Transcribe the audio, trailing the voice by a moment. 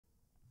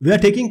we are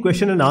taking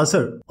question and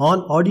answer on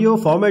audio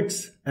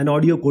formats and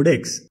audio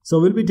codecs. So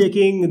we'll be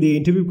taking the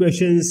interview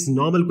questions,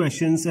 normal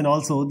questions, and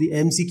also the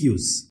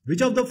MCQs.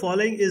 Which of the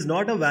following is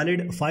not a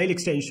valid file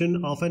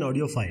extension of an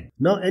audio file?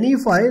 Now any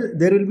file,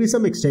 there will be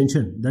some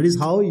extension. That is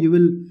how you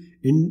will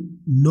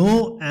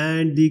know,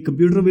 and the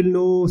computer will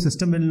know,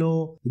 system will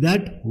know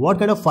that what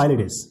kind of file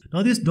it is.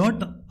 Now this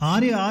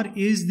 .rar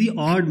is the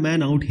odd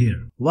man out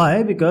here.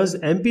 Why? Because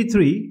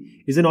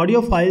MP3 is an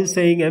audio file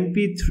saying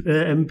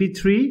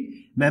MP3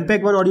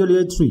 MPEG-1 audio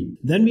layer 3.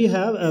 Then we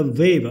have a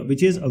WAV,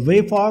 which is a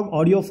waveform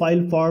audio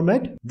file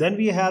format. Then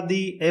we have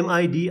the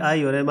MIDI,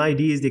 or MID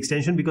is the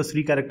extension because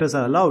 3 characters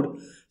are allowed.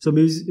 So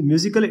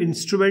musical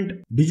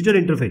instrument digital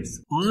interface.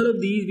 All of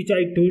these which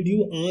I told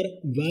you are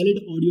valid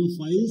audio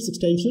files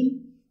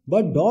extension.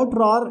 But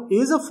 .rar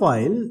is a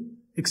file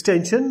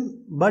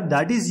extension, but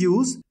that is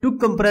used to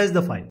compress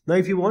the file. Now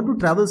if you want to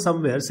travel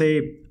somewhere,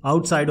 say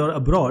outside or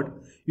abroad,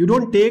 you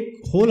don't take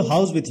whole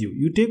house with you.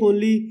 You take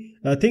only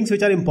things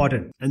which are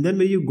important, and then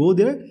when you go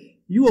there,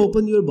 you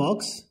open your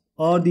box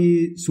or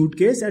the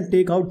suitcase and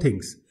take out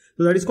things.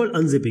 So that is called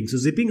unzipping. So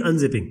zipping,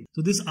 unzipping.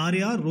 So this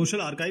RAR,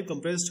 Rochelle Archive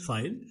Compressed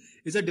File,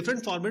 is a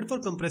different format for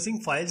compressing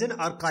files and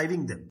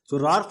archiving them. So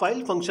RAR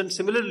file functions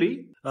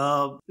similarly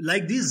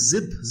like this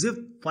zip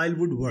file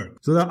would work.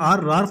 So the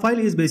RAR file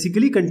is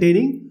basically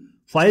containing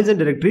files and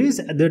directories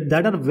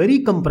that are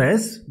very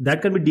compressed,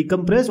 that can be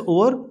decompressed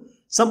over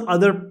some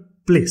other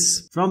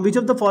place. From which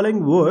of the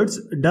following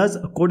words does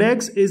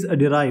codecs is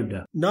derived?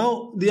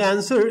 Now the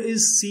answer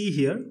is C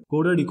here,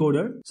 coder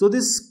decoder. So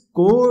this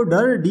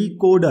coder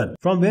decoder,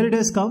 from where it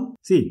has come?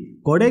 See,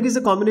 codec is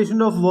a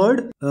combination of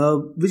word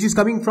which is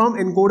coming from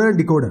encoder and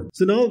decoder.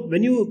 So now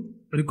when you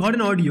record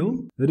an audio,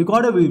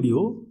 record a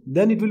video,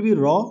 then it will be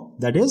raw,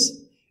 that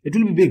is, it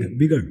will be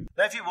bigger.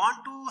 Now if you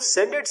want to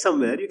send it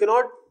somewhere, you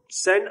cannot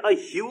send a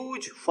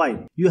huge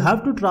file. You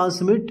have to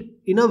transmit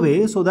in a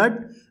way so that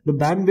the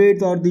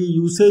bandwidth or the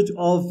usage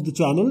of the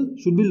channel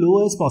should be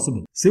low as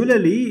possible.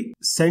 Similarly,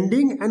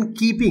 sending and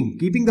keeping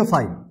the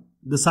file,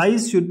 the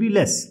size should be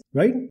less,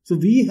 right? So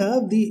we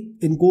have the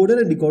encoder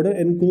and decoder.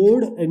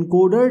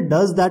 Encoder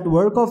does that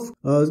work of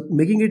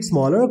making it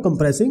smaller,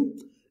 compressing.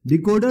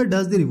 Decoder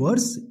does the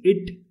reverse.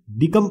 It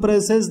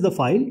decompresses the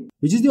file,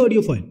 which is the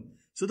audio file.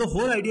 So the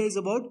whole idea is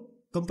about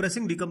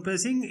compressing,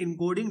 decompressing,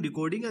 encoding,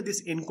 decoding, and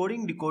this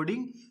encoding,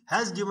 decoding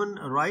has given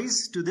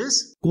rise to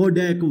this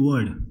codec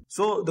word.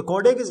 So the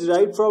codec is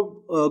derived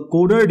from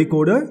coder,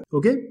 decoder,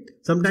 okay?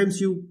 Sometimes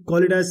you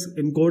call it as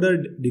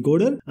encoder,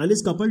 decoder, and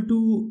is coupled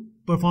to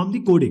perform the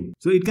coding.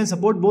 So it can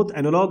support both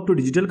analog to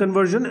digital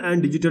conversion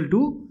and digital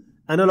to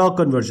analog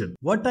conversion.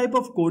 What type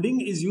of coding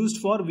is used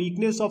for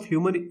weakness of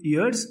human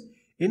ears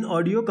in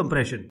audio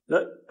compression?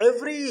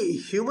 Every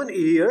human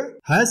ear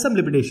has some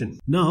limitation.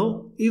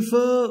 Now, if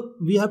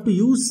we have to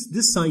use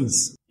this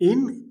science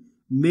in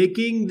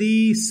making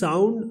the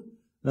sound,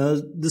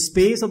 the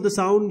space of the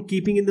sound,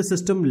 keeping in the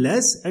system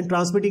less and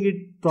transmitting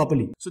it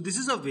properly. So this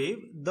is a wave.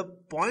 The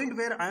point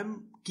where I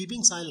am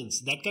keeping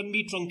silence, that can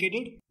be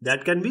truncated,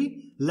 that can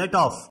be let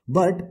off.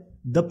 But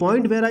the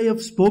point where I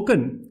have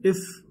spoken,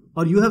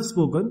 or you have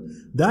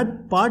spoken,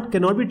 that part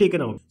cannot be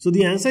taken out. So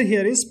the answer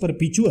here is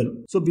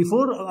perpetual. So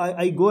before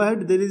I go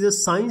ahead, there is a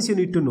science you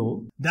need to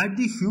know that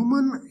the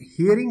human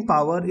hearing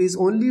power is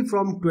only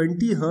from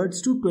 20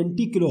 Hz to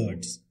 20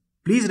 kHz.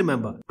 Please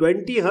remember,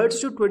 20 Hz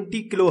to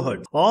 20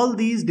 kHz. All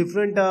these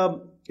different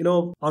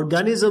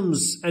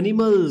organisms,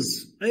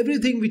 animals,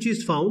 everything which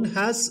is found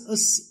has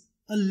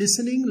a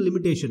listening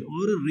limitation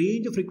or a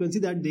range of frequency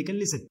that they can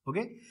listen.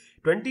 Okay.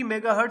 20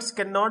 megahertz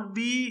cannot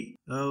be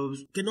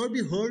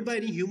heard by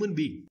any human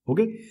being.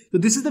 Okay, so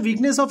this is the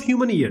weakness of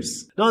human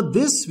ears. Now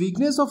this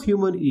weakness of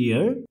human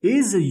ear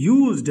is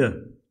used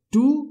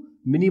to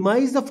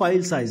minimize the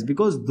file size,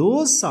 because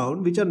those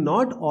sound which are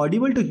not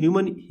audible to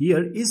human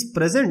ear is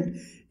present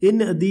in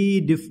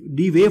the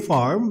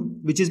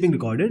waveform which is being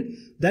recorded,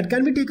 that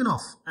can be taken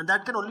off, and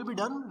that can only be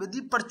done with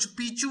the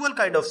perpetual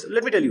kind of.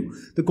 Let me tell you,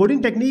 the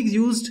coding techniques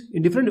used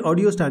in different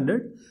audio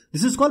standard,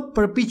 this is called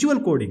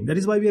perpetual coding. That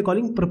is why we are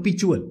calling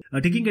perpetual,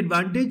 taking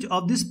advantage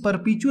of this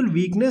perpetual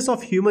weakness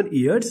of human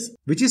ears,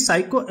 which is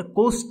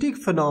psychoacoustic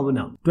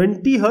phenomena.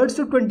 20 Hz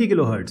to 20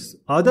 kHz.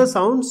 Other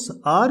sounds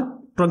are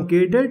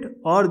truncated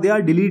or they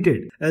are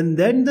deleted, and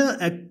then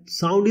the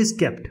sound is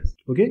kept.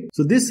 Okay,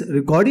 so this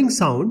recording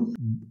sound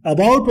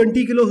above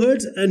 20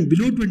 kHz and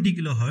below 20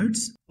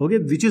 kHz, okay,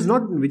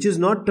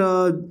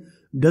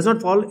 does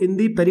not fall in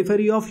the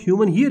periphery of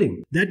human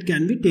hearing, that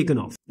can be taken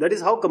off. That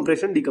is how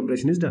compression,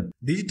 decompression is done.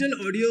 Digital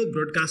audio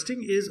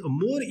broadcasting is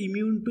more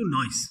immune to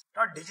noise.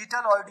 Now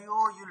digital audio,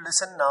 you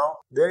listen now,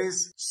 there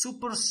is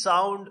super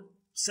sound,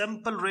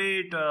 sample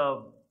rate,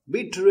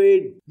 bit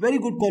rate, very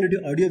good quality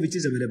audio which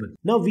is available.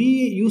 Now we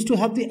used to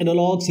have the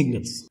analog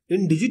signals.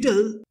 In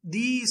digital,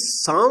 the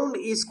sound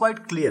is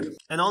quite clear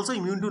and also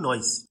immune to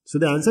noise. So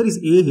the answer is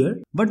A here.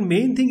 But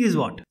main thing is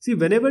what? See,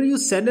 whenever you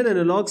send an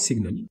analog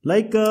signal,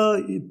 like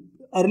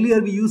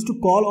earlier we used to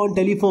call on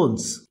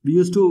telephones. We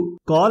used to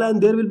call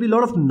and there will be a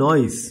lot of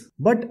noise.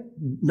 But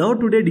now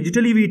today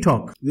digitally we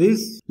talk. There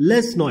is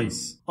less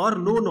noise or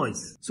no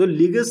noise. So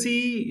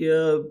legacy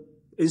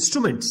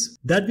instruments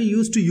that we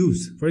used to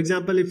use. For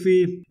example, if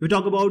we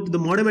talk about the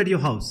modem at your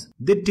house,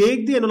 they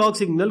take the analog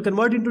signal,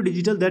 convert into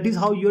digital. That is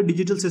how your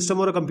digital system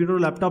or a computer or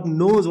laptop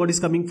knows what is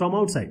coming from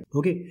outside.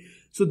 Okay.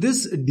 So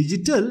this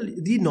digital,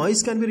 the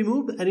noise can be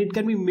removed and it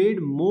can be made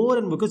more,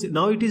 and because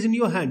now it is in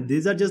your hand.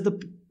 These are just the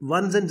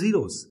ones and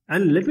zeros.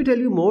 And let me tell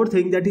you more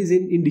thing that is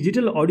in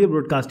digital audio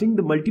broadcasting,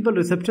 the multiple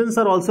receptions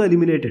are also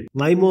eliminated.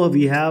 MIMO,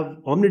 we have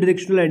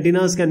omnidirectional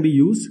antennas can be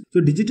used. So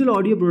digital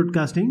audio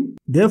broadcasting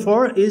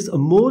therefore is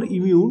more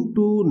immune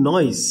to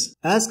noise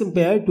as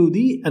compared to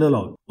the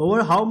analog.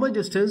 Over how much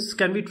distance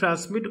can we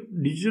transmit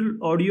digital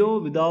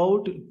audio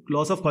without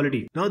loss of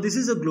quality? Now this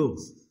is a globe.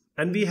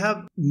 And we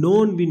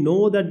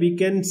know that we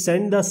can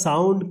send the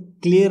sound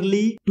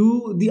clearly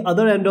to the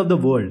other end of the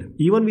world.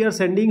 Even we are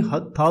sending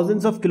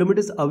thousands of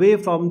kilometers away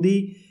from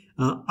the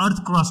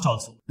earth crust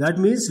also. That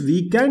means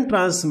we can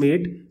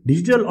transmit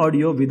digital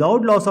audio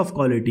without loss of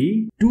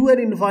quality to an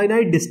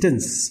infinite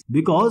distance,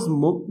 because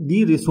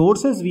the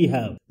resources we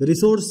have, the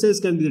resources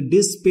can be the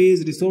disk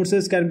space,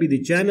 resources can be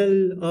the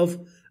channel of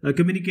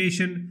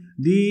communication,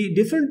 the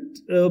different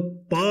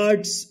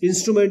parts,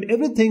 instrument,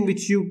 everything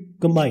which you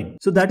combine.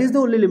 So that is the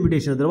only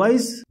limitation.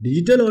 Otherwise,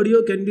 digital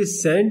audio can be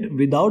sent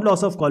without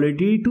loss of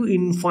quality to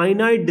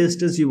infinite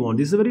distance you want.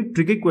 This is a very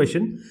tricky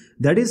question.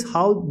 That is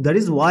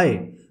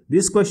why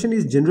this question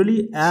is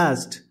generally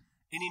asked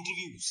in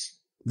interviews.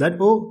 That,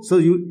 so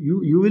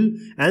you will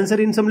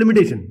answer in some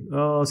limitation,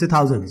 say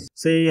thousands,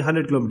 say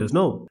 100 kilometers.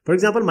 No. For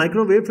example,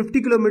 microwave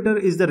 50 kilometer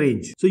is the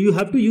range. So you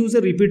have to use a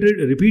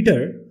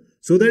repeater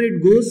so that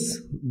it goes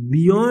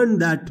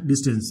beyond that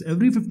distance.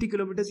 Every 50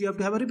 kilometers you have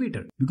to have a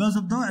repeater because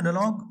of the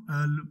analog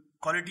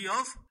quality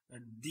of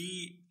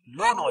the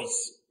low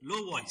noise,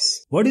 low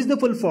voice. What is the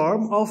full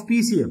form of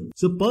PCM?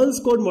 So pulse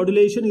code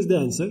modulation is the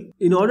answer.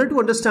 In order to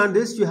understand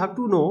this, you have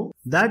to know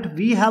that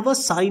we have a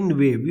sine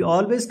wave. We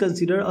always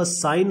consider a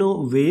sine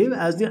wave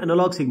as the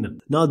analog signal.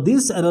 Now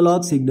this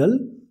analog signal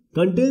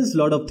contains a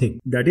lot of things.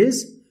 That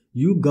is,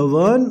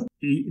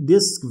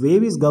 this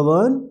wave is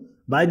governed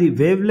by the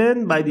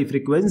wavelength, by the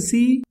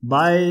frequency,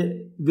 by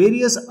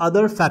various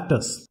other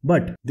factors.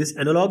 But this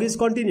analog is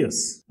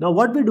continuous. Now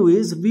what we do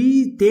is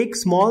we take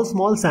small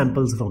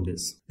samples from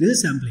this. This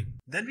is sampling.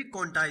 Then we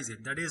quantize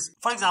it. That is,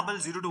 for example,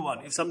 0 to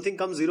 1. If something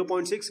comes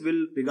 0.6,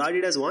 we'll regard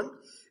it as 1.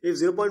 If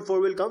 0.4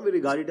 will come, we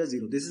regard it as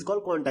 0. This is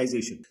called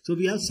quantization. So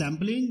we have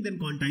sampling, then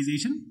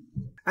quantization.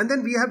 And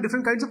then we have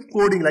different kinds of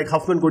coding like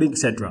Huffman coding,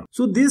 etc.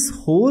 So this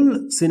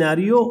whole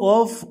scenario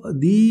of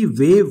the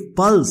wave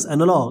pulse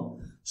analog,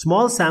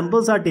 small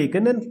samples are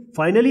taken, and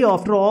finally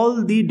after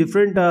all the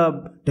different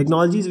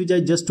technologies which I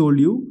just told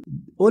you,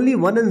 only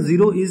 1 and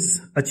 0 is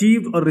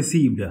achieved or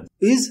received,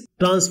 is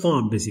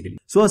transformed basically.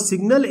 So a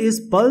signal is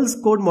pulse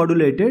code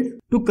modulated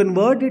to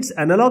convert its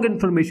analog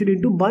information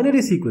into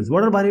binary sequence.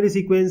 What are binary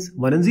sequence?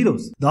 1 and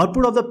 0s. The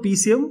output of the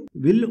PCM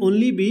will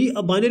only be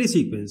a binary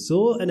sequence.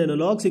 So an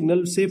analog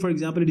signal, say for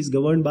example, it is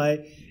governed by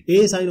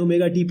A sin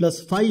omega t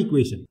plus phi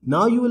equation.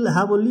 Now you will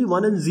have only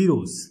 1 and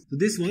 0s. So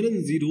this 1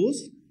 and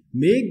 0s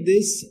make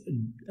this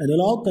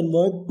analog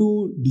convert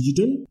to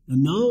digital.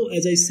 And now,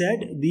 as I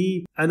said,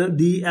 the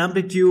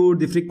amplitude,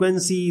 the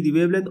frequency, the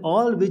wavelength,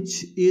 all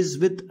which is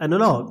with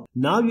analog.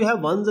 Now you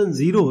have ones and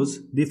zeros,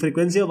 the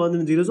frequency of ones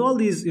and zeros, all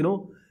these,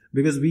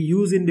 because we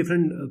use in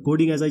different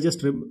coding, as I just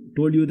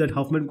told you, that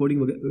Huffman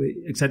coding,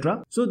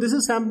 etc. So this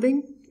is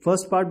sampling.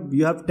 First part,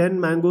 you have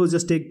 10 mangoes,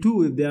 just take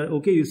 2. If they are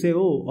okay, you say,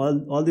 oh,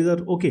 all these are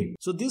okay.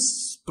 So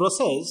this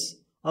process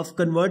of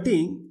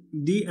converting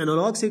the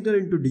analog signal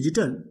into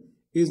digital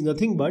is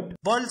nothing but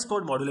pulse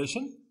code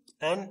modulation.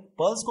 And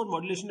pulse code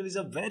modulation is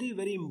a very,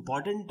 very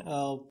important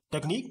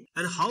technique.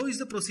 And how is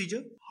the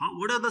procedure?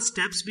 What are the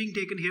steps being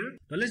taken here?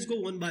 Now let's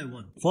go one by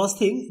one. First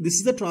thing, this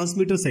is the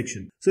transmitter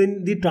section. So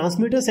in the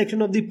transmitter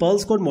section of the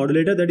pulse code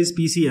modulator, that is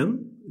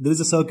PCM, there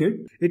is a circuit.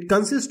 It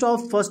consists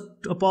of first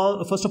of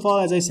all,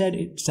 as I said,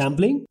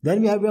 sampling.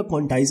 Then we have a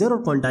quantizer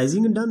or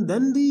quantizing is done.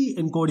 Then the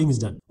encoding is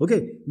done.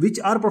 Okay, which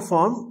are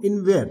performed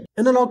in where?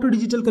 Analog to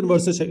digital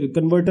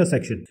converter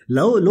section.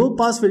 Low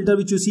pass filter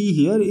which you see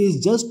here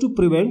is just to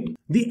prevent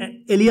the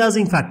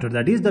aliasing factor.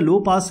 That is, the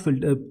low pass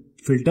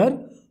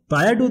filter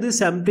prior to this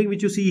sampling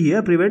which you see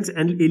here prevents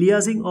an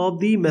aliasing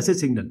of the message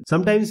signal.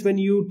 Sometimes when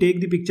you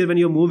take the picture when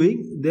you're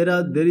moving, there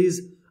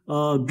is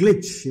a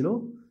glitch,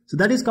 So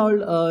that is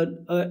called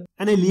an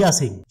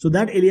aliasing. So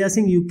that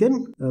aliasing you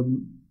can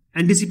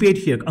anticipate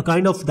here, a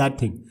kind of that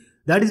thing.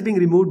 That is being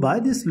removed by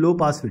this low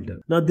pass filter.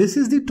 Now this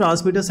is the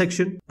transmitter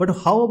section, but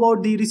how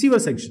about the receiver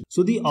section?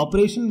 So the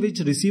operation which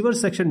receiver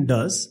section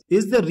does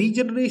is the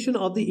regeneration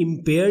of the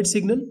impaired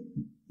signal,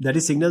 that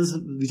is signals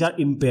which are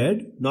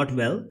impaired, not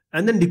well,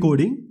 and then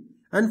decoding.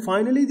 And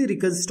finally the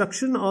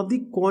reconstruction of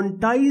the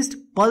quantized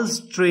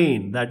pulse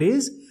train, that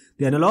is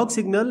the analog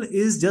signal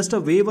is just a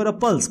wave or a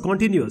pulse,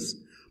 continuous.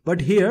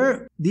 But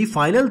here the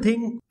final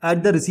thing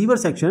at the receiver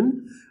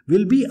section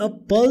will be a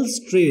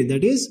pulse train,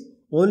 that is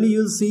only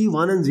you'll see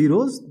 1 and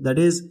zeros. That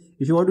is,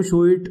 if you want to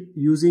show it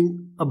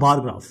using a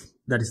bar graph.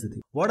 That is the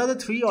thing. What are the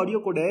three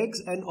audio codecs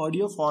and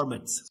audio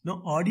formats?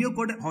 Now, audio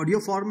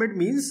format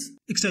means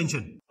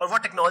extension. Or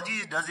what technology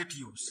does it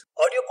use?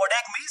 Audio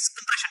codec means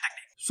compression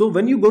technique. So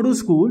when you go to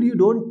school,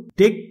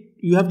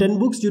 you have 10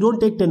 books, you don't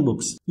take 10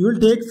 books. You will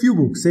take few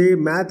books. Say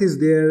math is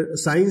there,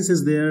 science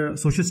is there,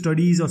 social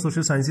studies or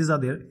social sciences are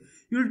there.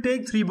 You will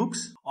take 3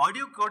 books.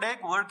 Audio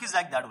codec work is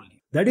like that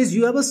only. That is,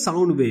 you have a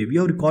sound wave.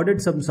 You have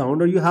recorded some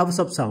sound or you have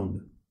some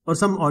sound or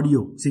some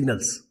audio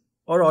signals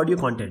or audio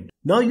content.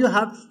 Now you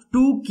have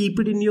to keep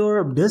it in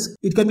your disk.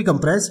 It can be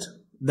compressed.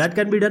 That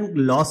can be done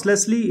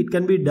losslessly. It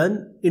can be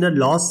done in a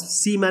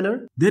lossy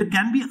manner. There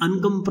can be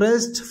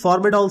uncompressed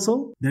format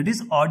also. That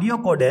is, audio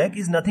codec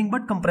is nothing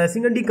but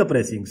compressing and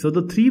decompressing. So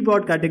the 3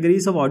 broad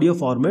categories of audio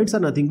formats are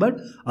nothing but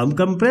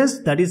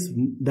uncompressed. That is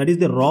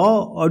the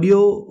raw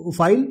audio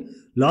file.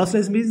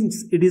 Lossless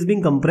means it is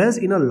being compressed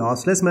in a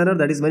lossless manner.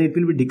 That is, when it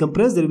will be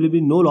decompressed, there will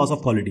be no loss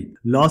of quality.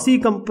 Lossy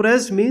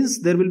compressed means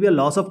there will be a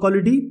loss of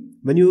quality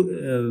when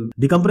you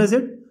decompress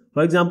it.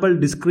 For example,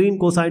 discrete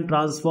cosine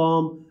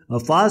transform, a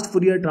fast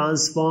Fourier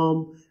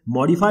transform,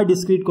 modified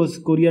discrete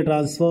Fourier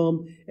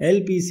transform,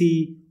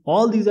 LPC,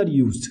 all these are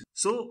used.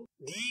 So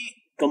the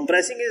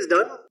compressing is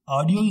done,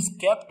 audio is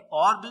kept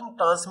or being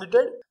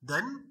transmitted,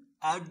 then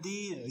at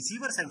the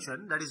receiver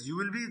section, that is,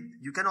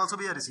 you can also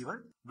be a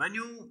receiver. When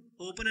you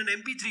open an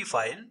MP3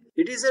 file,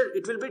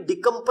 it will be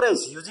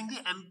decompressed using the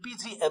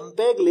MP3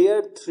 MPEG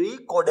layer 3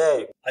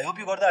 codec. I hope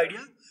you got the idea.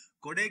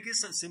 Codec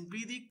is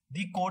simply the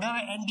decoder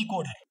and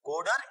decoder.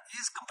 Coder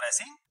is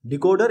compressing,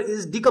 decoder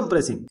is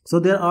decompressing. So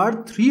there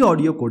are 3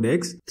 audio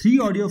codecs, 3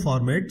 audio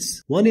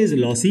formats. One is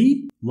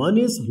lossy, one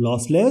is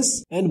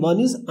lossless, and one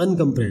is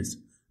uncompressed.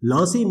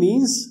 Lossy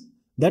means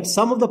that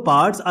some of the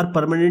parts are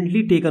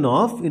permanently taken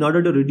off in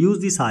order to reduce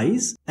the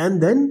size,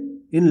 and then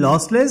in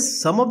lossless,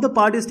 some of the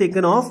part is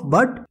taken off,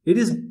 but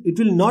it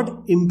will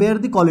not impair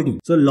the quality.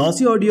 So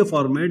lossy audio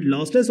format,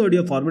 lossless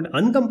audio format,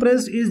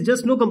 uncompressed is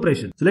just no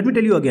compression. So let me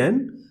tell you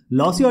again,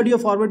 lossy audio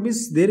format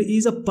means there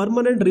is a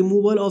permanent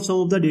removal of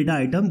some of the data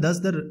item, thus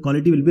the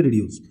quality will be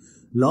reduced.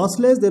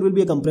 Lossless, there will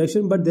be a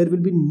compression, but there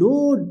will be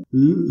no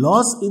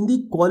loss in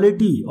the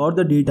quality or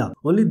the data.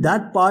 Only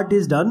that part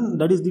is done,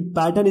 that is, the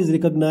pattern is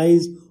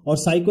recognized or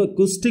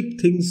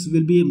psychoacoustic things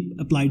will be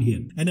applied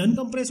here. An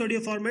uncompressed audio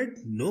format,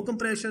 no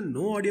compression,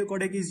 no audio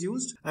codec is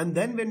used. And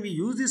then when we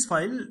use this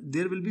file,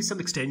 there will be some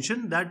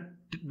extension that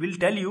will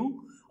tell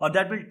you, or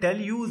that will tell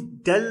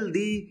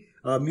the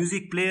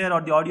music player or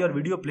the audio or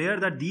video player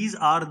that these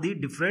are the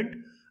different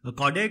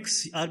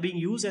codecs are being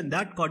used, and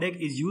that codec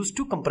is used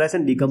to compress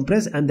and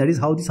decompress, and that is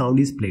how the sound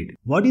is played.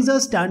 What is a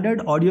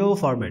standard audio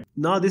format?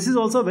 Now this is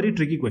also a very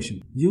tricky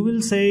question. You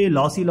will say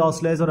lossy,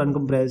 lossless or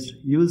uncompressed.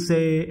 You will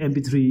say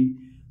MP3.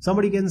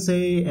 Somebody can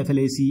say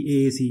FLAC,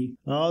 AAC.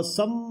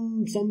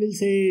 Some will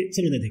say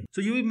some other thing.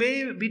 So you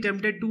may be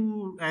tempted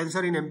to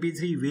answer in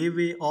MP3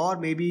 wave or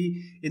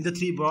maybe in the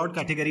 3 broad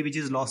category, which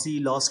is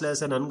lossy,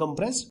 lossless and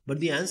uncompressed. But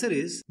the answer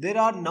is there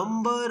are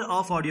number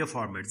of audio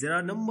formats. There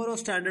are number of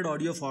standard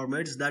audio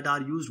formats that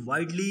are used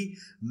widely.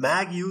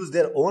 Mac use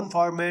their own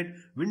format.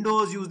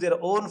 Windows use their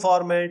own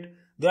format.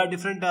 There are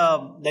different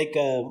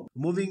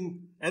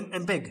moving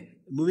MPEG,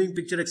 moving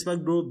picture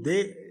expert group.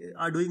 They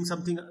are doing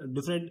something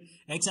different.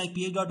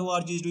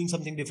 xiph.org is doing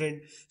something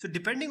different. So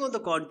depending on the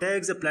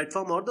context, the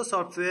platform or the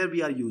software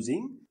we are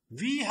using,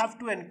 we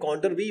will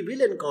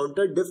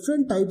encounter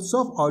different types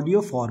of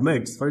audio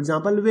formats. For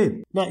example,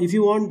 wave. Now if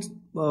you want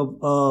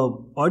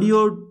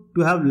audio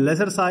to have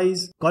lesser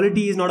size,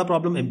 quality is not a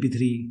problem,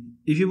 MP3.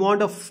 If you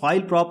want a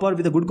file proper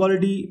with a good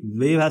quality,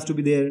 wave has to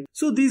be there.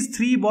 So these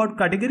 3 broad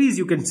categories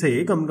you can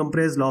say,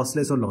 compressed,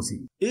 lossless or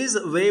lossy. Is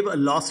wave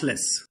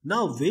lossless?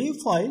 Now wave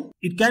file,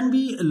 it can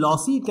be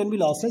lossy, it can be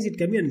lossless, it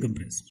can be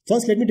uncompressed.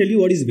 First let me tell you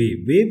what is wave.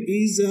 Wave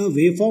is a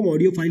waveform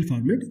audio file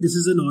format. This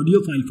is an audio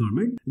file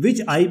format which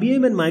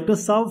IBM and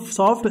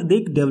Microsoft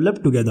they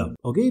developed together.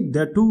 Okay,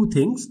 there are 2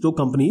 things, 2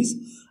 companies.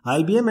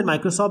 IBM and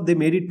Microsoft, they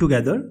made it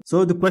together.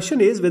 So the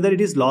question is whether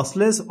it is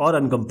lossless or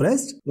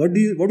uncompressed. What do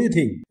you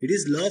think? It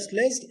is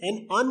lossless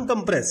and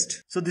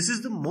uncompressed. So this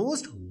is the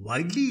most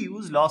widely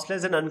used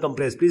lossless and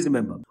uncompressed. Please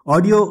remember,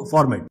 audio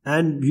format.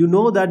 And you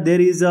know that there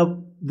is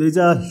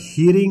a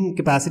hearing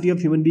capacity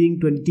of human being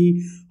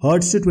 20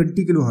 Hertz to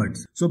 20 kilohertz.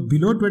 So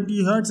below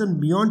 20 Hertz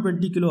and beyond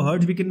 20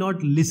 kilohertz, we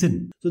cannot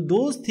listen. So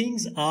those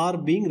things are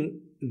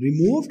being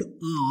removed,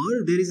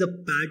 or there is a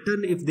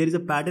pattern. If there is a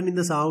pattern in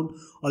the sound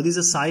or there is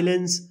a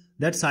silence,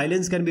 that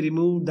silence can be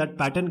removed, that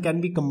pattern can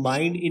be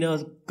combined in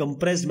a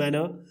compressed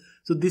manner.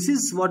 So this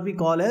is what we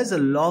call as a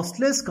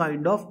lossless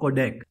kind of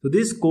codec. So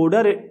this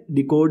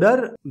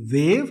decoder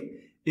wave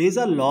is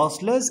a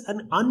lossless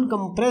and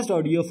uncompressed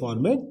audio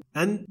format,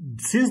 and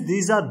since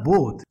these are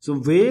both,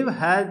 so wave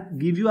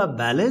give you a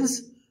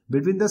balance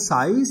between the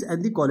size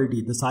and the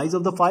quality. The size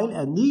of the file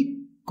and the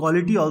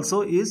quality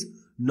also is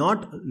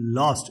not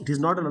lost. It is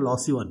not a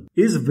lossy one.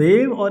 Is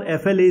wave or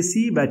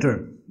FLAC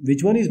better?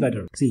 Which one is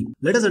better? See,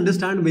 let us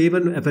understand wave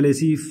and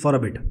FLAC for a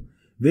bit.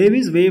 Wave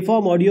is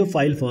waveform audio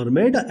file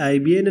format.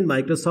 IBM and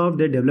Microsoft,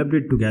 they developed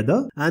it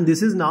together, and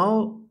this is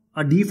now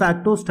a de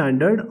facto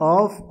standard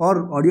of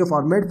or audio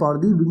format for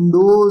the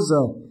Windows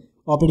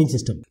operating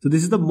system. So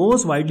this is the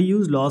most widely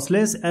used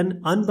lossless and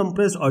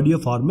uncompressed audio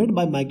format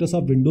by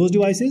Microsoft Windows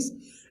devices.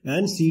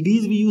 And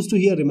CDs we used to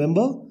hear,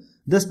 remember?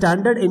 The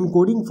standard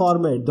encoding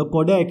format, the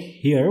codec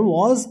here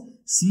was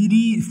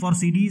CD. For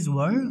CDs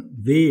were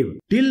wave.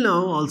 Till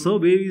now also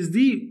wave is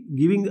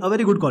giving a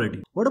very good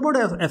quality. What about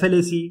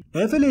FLAC?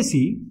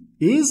 FLAC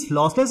is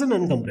lossless and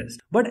uncompressed.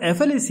 But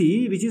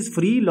FLAC, which is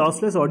free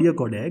lossless audio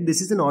codec,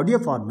 this is an audio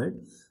format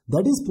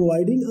that is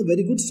providing a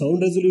very good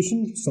sound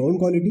resolution, sound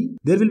quality.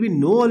 There will be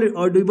no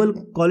audible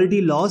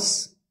quality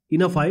loss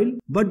in a file,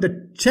 but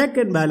the check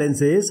and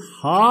balance is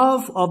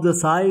half of the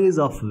size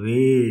of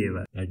wave.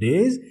 That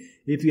is,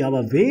 if you have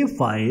a wave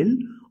file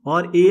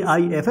or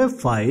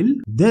AIFF file,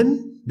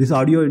 then this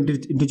audio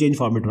interchange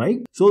format, right?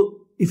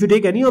 So if you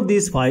take any of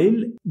these file,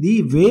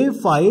 the wave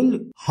file,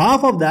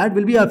 half of that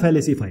will be a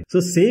FLAC file. So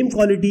same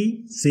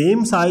quality,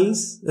 same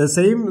size,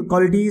 same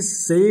quality,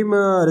 same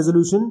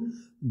resolution,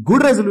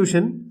 good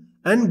resolution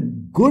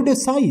and good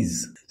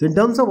size. So in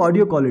terms of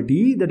audio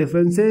quality, the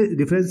difference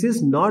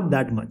is not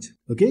that much.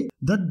 Okay.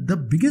 The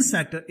biggest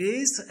factor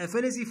is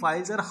FLAC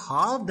files are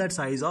half that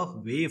size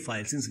of wave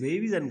files. Since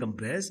wave is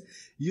uncompressed,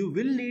 you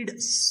will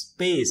need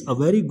space, a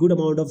very good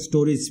amount of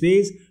storage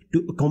space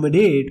to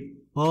accommodate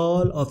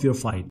all of your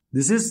file.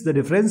 This is the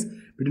difference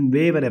between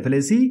wave and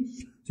FLAC.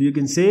 So you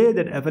can say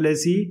that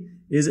FLAC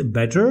is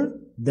better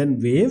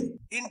than wave.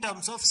 In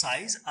terms of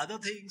size, other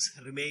things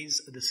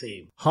remains the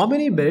same. How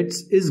many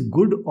bits is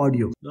good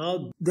audio?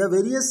 Now, there are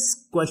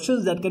various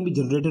questions that can be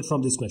generated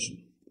from this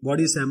question. What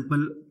is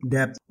sample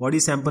depth? What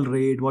is sample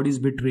rate? What is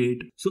bit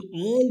rate? So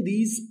all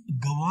these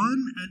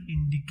govern and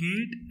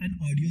indicate an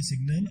audio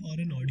signal or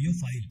an audio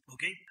file.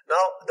 Okay.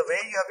 Now, the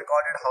way you have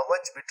recorded how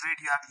much bit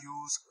rate you have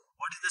used,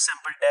 what is the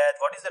sample depth,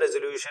 what is the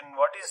resolution,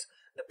 what is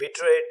the bit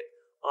rate,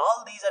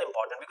 all these are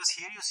important because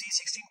here you see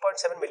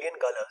 16.7 million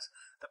colors.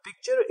 The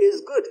picture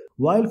is good.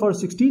 While for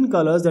 16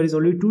 colors, that is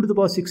only 2 to the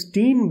power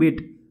 16 bit,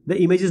 the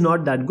image is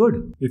not that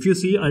good. If you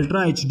see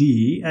Ultra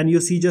HD and you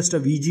see just a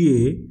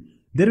VGA,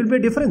 there will be a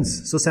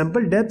difference. So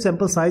sample depth,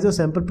 sample size or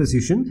sample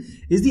precision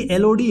is the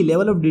LOD,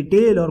 level of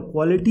detail or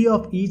quality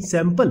of each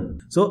sample.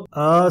 So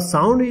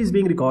sound is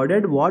being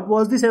recorded. What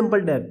was the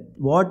sample depth?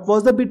 What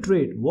was the bit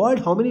rate?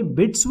 How many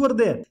bits were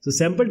there? So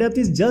sample depth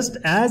is just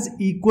as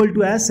equal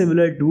to as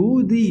similar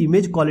to the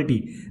image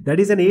quality. That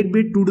is an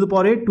 8-bit 2 to the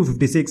power 8,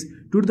 256.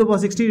 2 to the power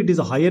 16, it is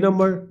a higher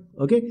number.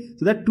 Okay.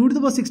 So that 2 to the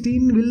power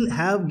 16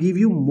 will give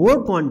you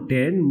more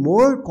content,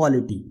 more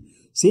quality.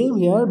 Same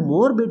here,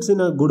 more bits in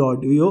a good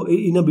audio,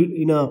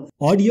 in a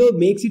audio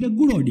makes it a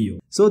good audio.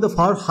 So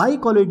for high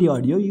quality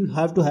audio, you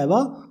have to have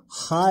a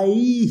high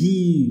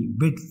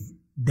bit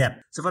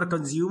depth. So for a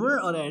consumer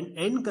or an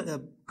end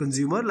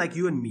consumer like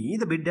you and me,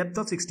 the bit depth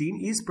of 16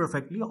 is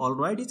perfectly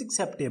alright, it's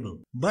acceptable.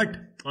 But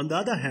on the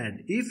other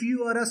hand, if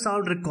you are a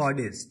sound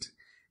recordist,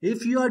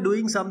 if you are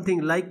doing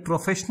something like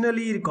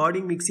professionally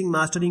recording, mixing,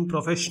 mastering,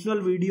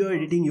 professional video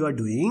editing you are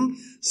doing,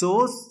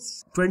 so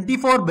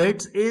 24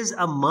 bits is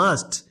a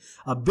must.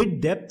 A bit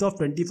depth of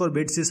 24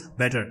 bits is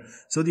better.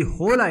 So the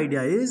whole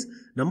idea is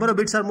number of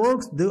bits are more,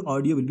 the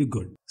audio will be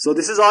good. So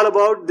this is all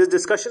about this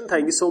discussion.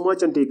 Thank you so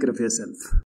much and take care of yourself.